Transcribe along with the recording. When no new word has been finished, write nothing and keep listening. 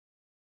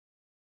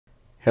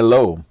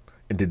Hello,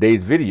 in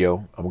today's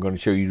video I'm going to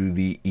show you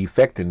the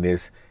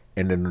effectiveness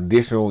and an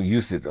additional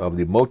usage of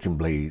the mulching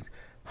blades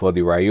for the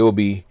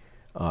Ryobi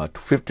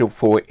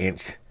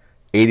 54-inch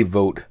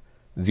 80-volt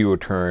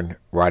zero-turn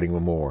riding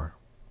lawnmower.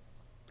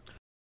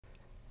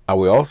 I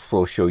will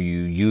also show you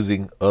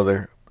using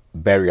other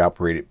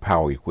battery-operated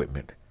power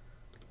equipment.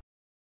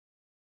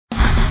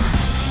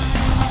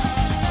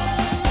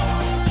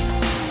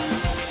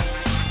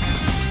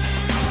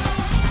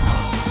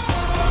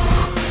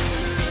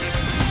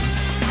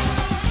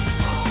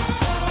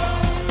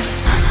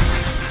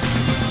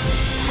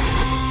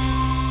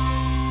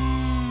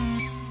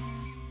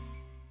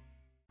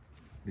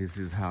 This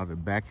is how the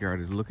backyard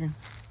is looking.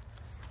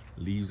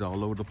 Leaves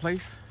all over the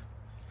place.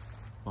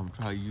 I'm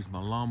trying to use my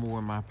lawnmower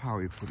and my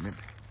power equipment,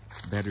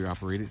 battery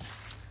operated,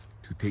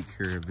 to take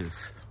care of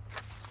this.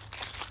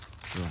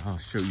 So I'll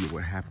show you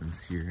what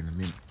happens here in a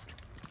minute.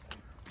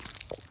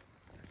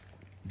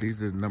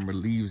 These are the number of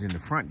leaves in the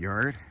front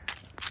yard.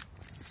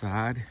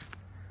 Side,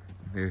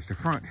 there's the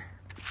front.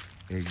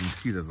 As you can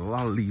see, there's a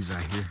lot of leaves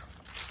out here.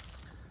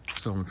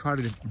 So I'm trying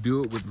to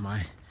do it with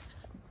my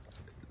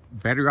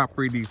battery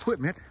operated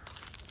equipment,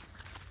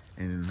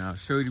 and I'll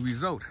show you the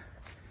result.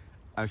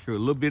 I'll show you a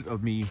little bit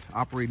of me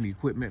operating the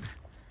equipment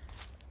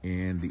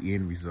and the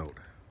end result.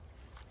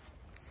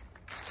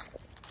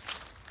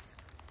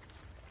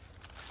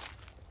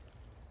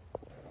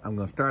 I'm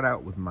going to start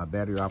out with my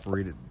battery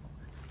operated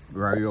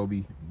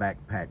Ryobi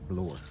backpack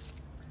blower.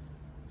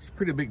 It's a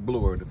pretty big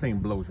blower. The thing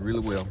blows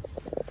really well,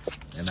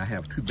 and I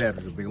have two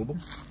batteries available.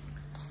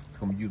 It's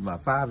going to use my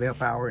 5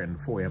 amp hour and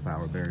 4 amp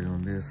hour battery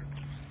on this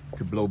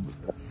to blow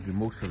the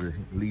most of the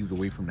leaves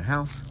away from the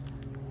house.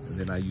 And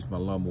then I use my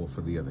lawnmower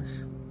for the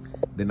others.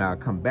 Then I'll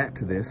come back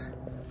to this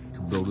to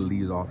blow the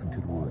leaves off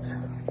into the woods.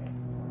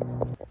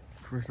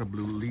 First I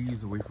blew the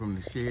leaves away from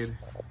the shed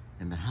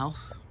and the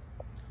house.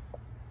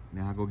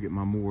 Now I'll go get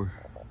my mower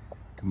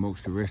to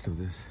mulch the rest of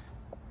this.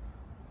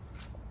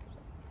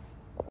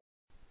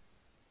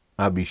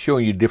 I'll be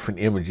showing you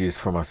different images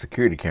from our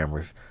security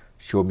cameras,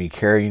 showing me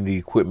carrying the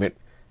equipment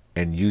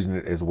and using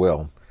it as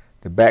well.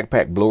 The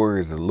backpack blower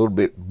is a little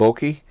bit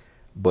bulky,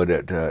 but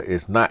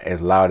it's not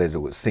as loud as it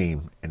would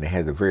seem, and it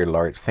has a very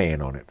large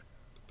fan on it.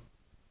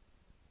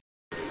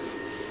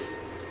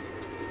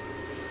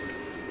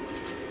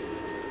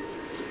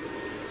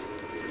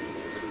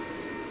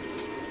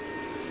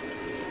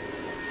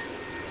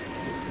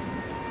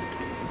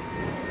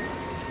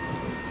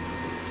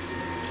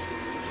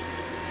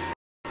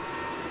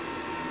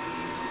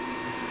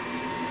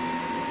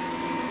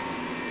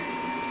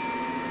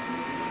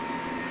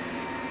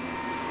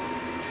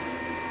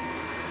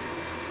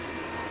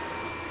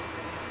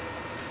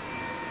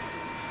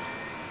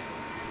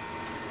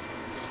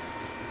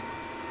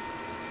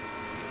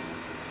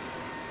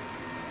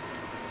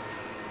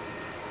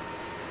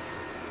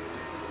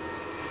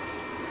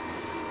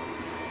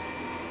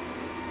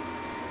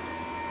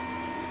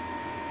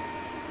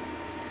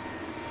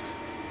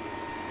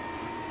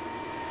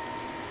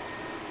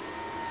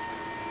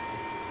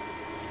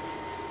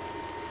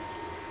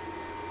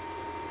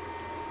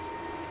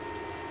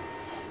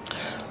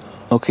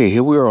 Okay,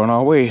 here we are on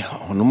our way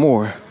on the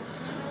mower,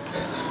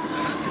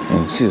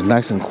 and she's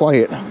nice and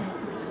quiet.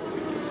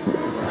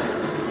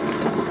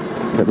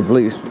 Got the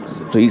blades,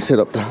 so you set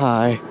up to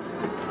high.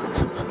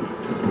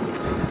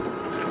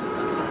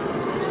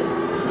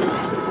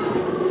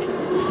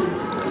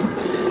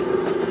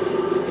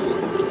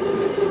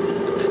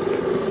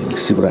 You can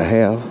see what I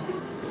have.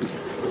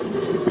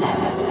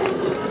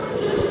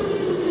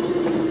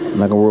 I'm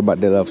not gonna worry about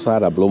that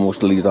outside. I blow most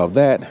of the leaves off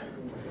that.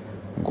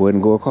 Go ahead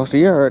and go across the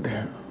yard.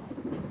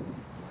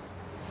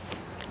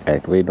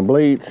 Activate the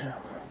blades.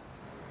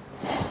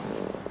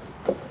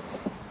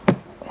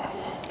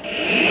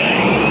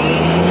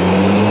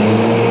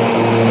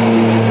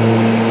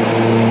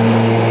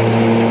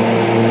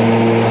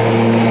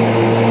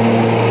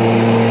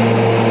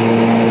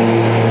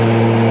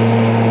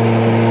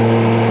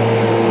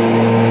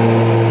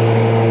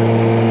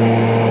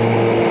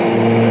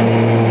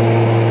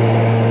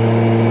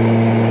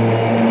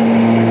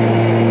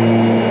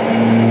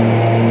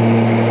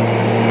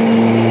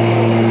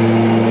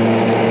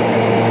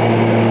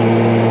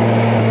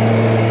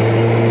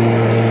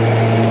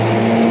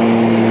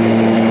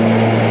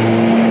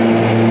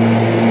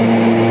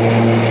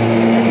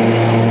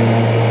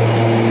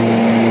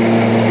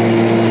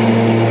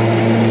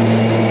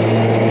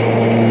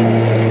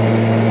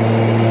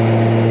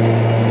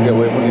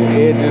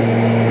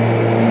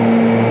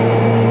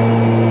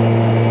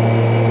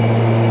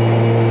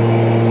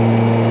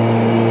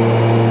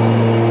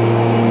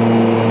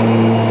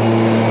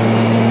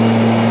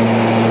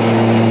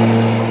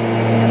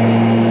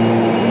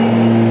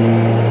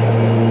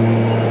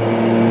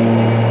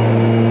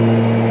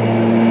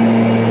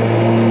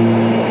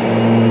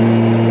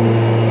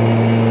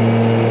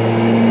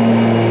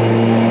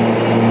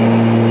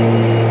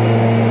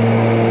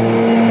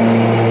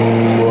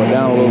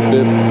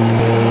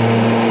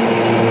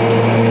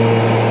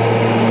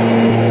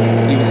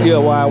 see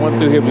why I went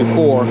through here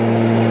before.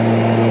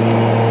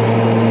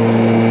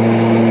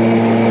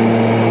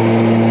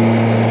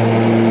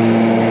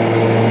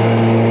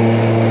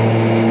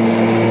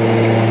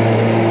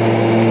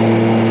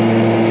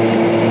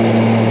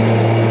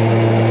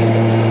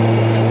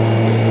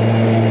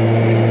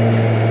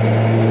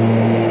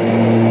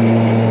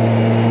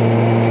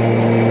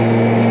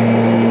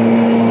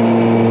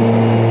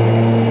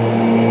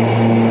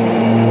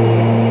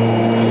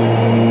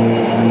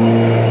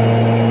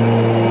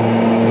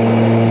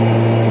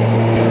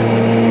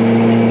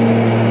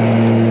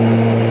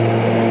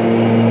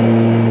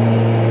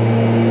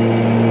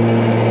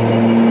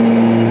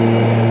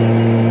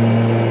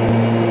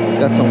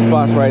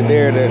 spots right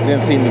there that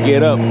didn't seem to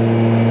get up.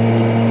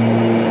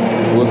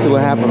 We'll see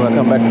what happens when I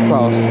come back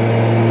across.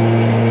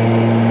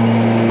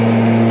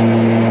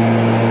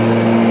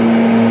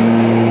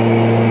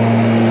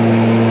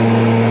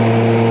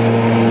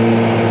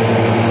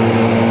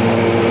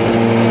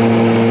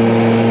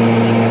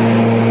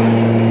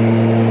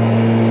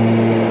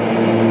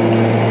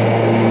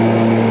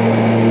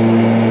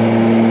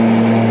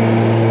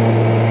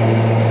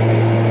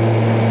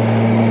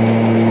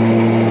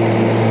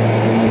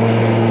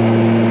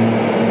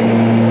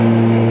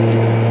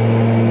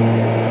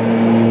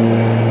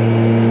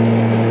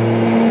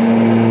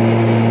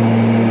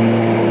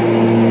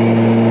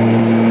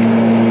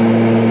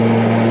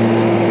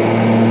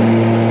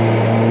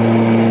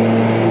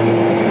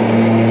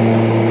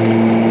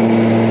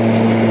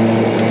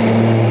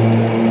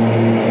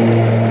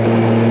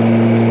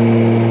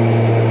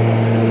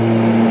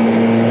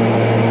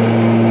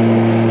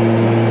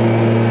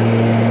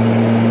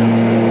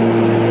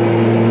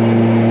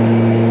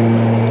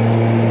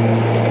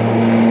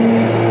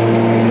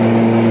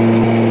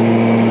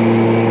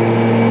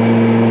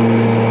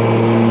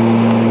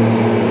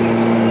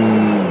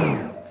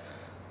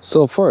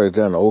 So far, it's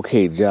done an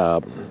okay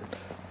job.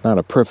 Not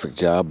a perfect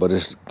job, but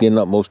it's getting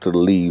up most of the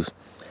leaves.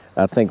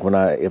 I think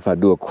if I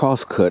do a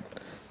cross cut,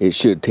 it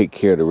should take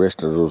care of the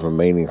rest of those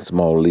remaining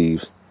small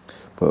leaves.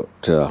 But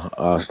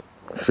I'll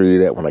show you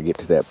that when I get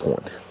to that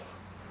point.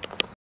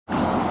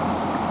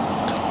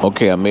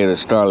 Okay, I made a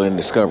startling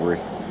discovery.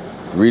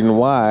 The reason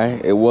why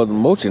it wasn't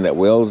mulching that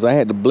well is I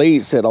had the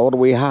blade set all the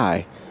way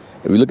high.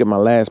 If you look at my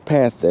last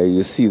path there,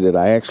 you see that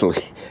I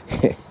actually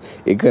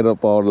it cut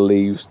up all the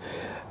leaves.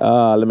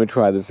 Let me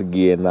try this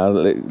again. Now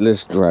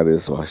let's try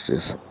this. Watch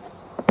this.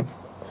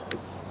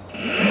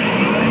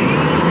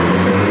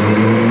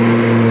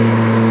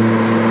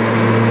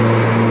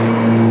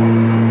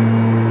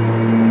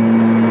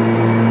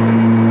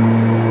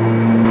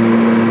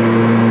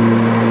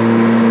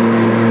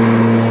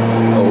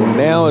 Oh,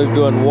 now it's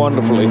doing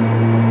wonderfully.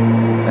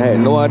 I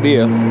had no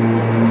idea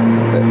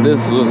that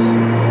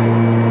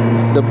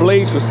the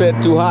blades were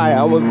set too high.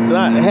 I was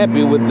not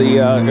happy with the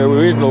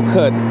original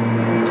cut.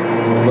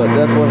 But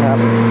that's what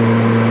happened.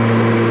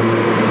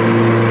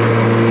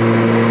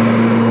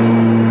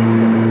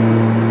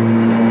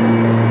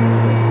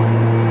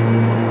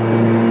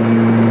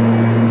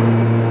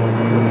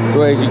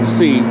 So as you can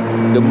see,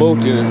 the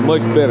mulching is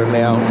much better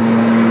now.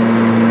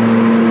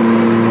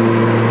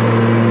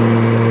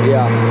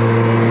 Yeah,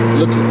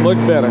 looks much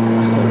better.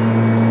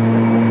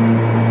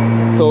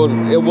 So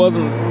it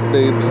wasn't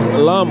the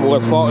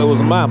lawnmower's fault, it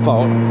was my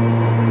fault.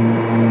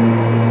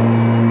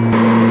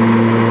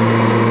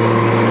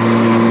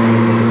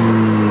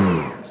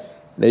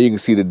 Now you can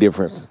see the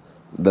difference.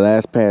 The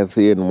last path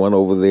here and one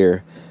over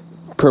there,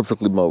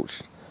 perfectly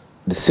mulched.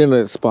 The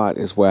center spot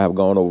is where I've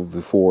gone over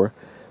before,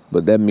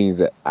 but that means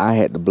that I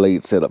had the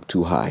blade set up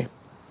too high.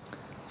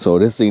 So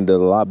this thing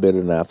does a lot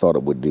better than I thought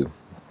it would do.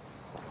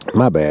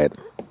 My bad.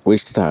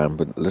 Waste of time,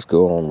 but let's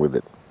go on with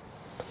it.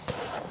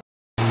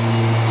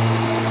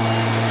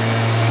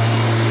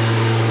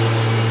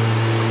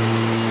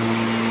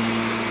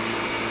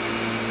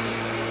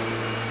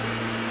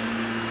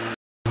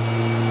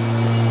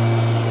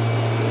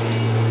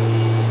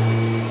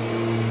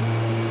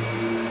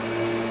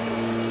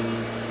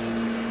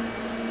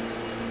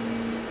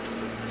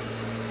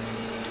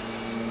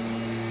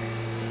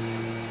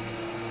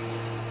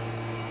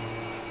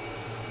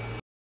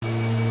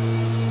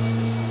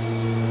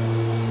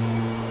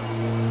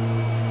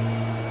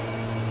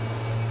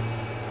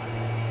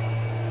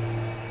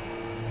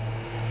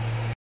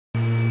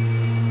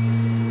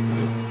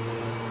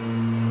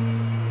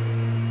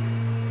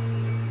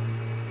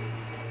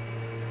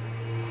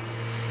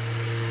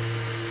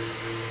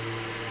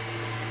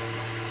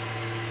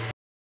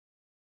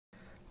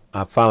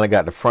 I finally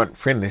got the front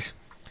finished,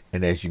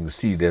 and as you can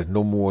see, there's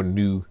no more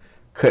new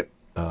cut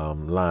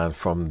lines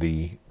from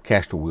the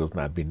caster wheels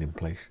not being in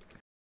place.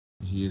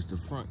 Here's the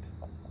front.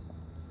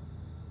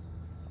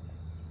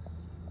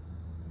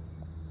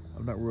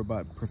 I'm not worried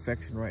about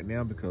perfection right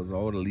now because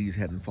all the leaves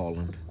hadn't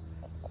fallen,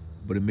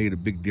 but it made a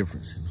big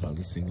difference in how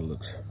this thing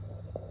looks.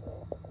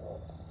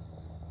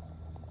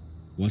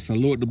 Once I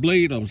lowered the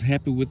blade, I was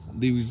happy with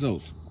the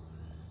results.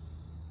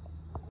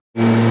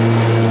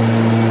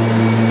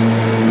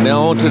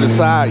 Now on to the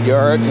side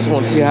yard, just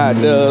want to see how it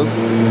does.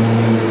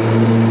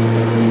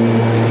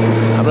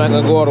 I'm not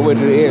gonna go all the way to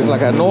the edge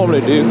like I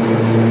normally do.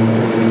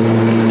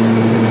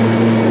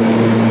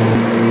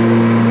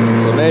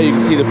 So now you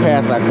can see the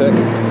path I cut.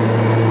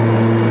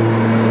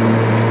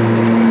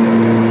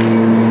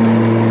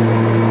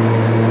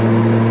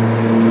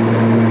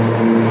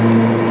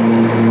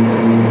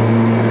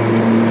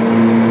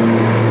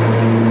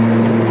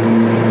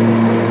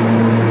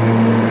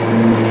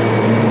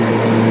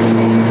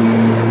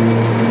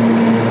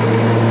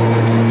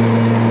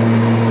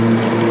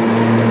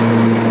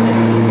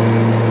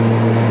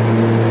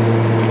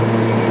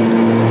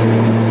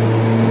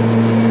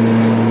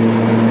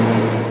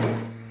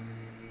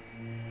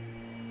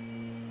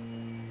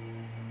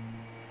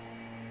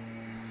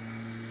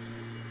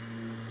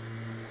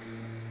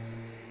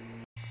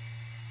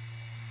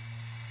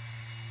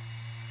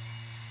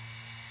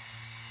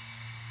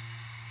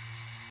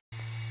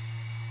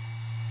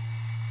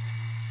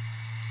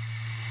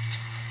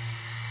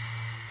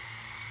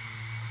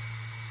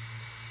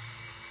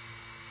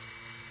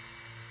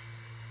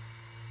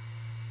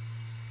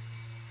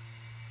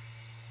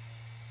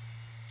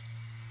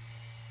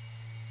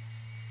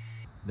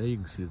 Now you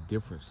can see the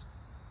difference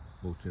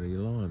both in your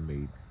lawn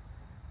made.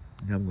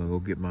 Now I'm gonna go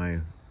get my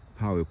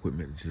power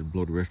equipment and just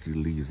blow the rest of the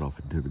leaves off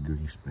into the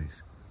green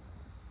space.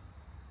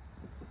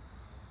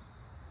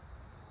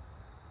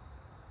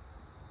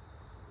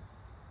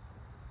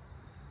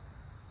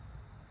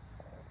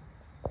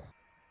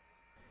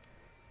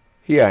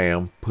 Here I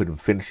am putting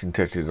finishing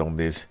touches on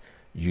this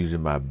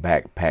using my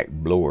backpack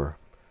blower.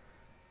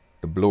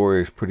 The blower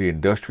is pretty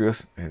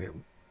industrious and it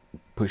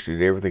pushes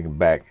everything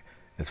back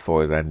as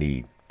far as I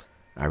need.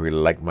 I really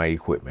like my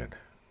equipment.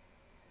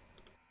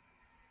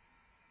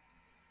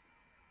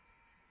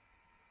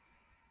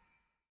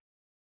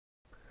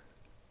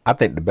 I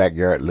think the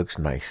backyard looks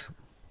nice.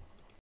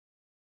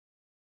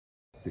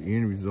 The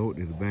end result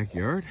is the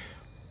backyard.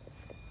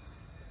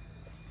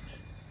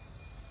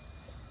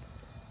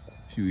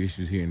 A few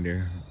issues here and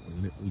there,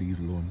 leaves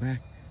blowing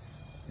back,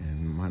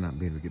 and might not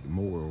be able to get the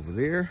mower over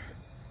there,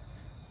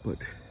 but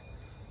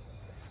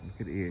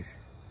look at the edge.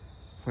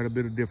 Quite a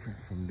bit of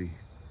difference from the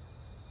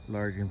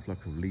large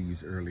influx of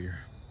leaves earlier.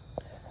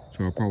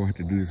 So I'll probably have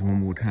to do this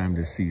one more time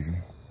this season.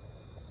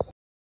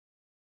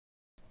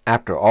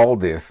 After all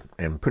this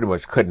and pretty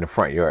much cutting the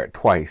front yard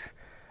twice,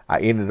 I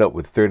ended up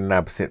with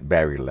 39%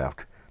 battery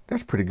left.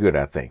 That's pretty good,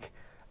 I think.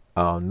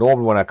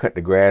 Normally when I cut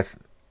the grass,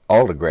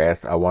 all the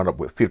grass, I wound up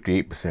with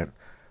 58%.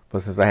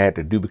 But since I had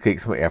to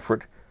duplicate some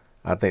effort,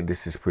 I think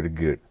this is pretty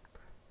good.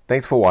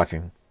 Thanks for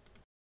watching.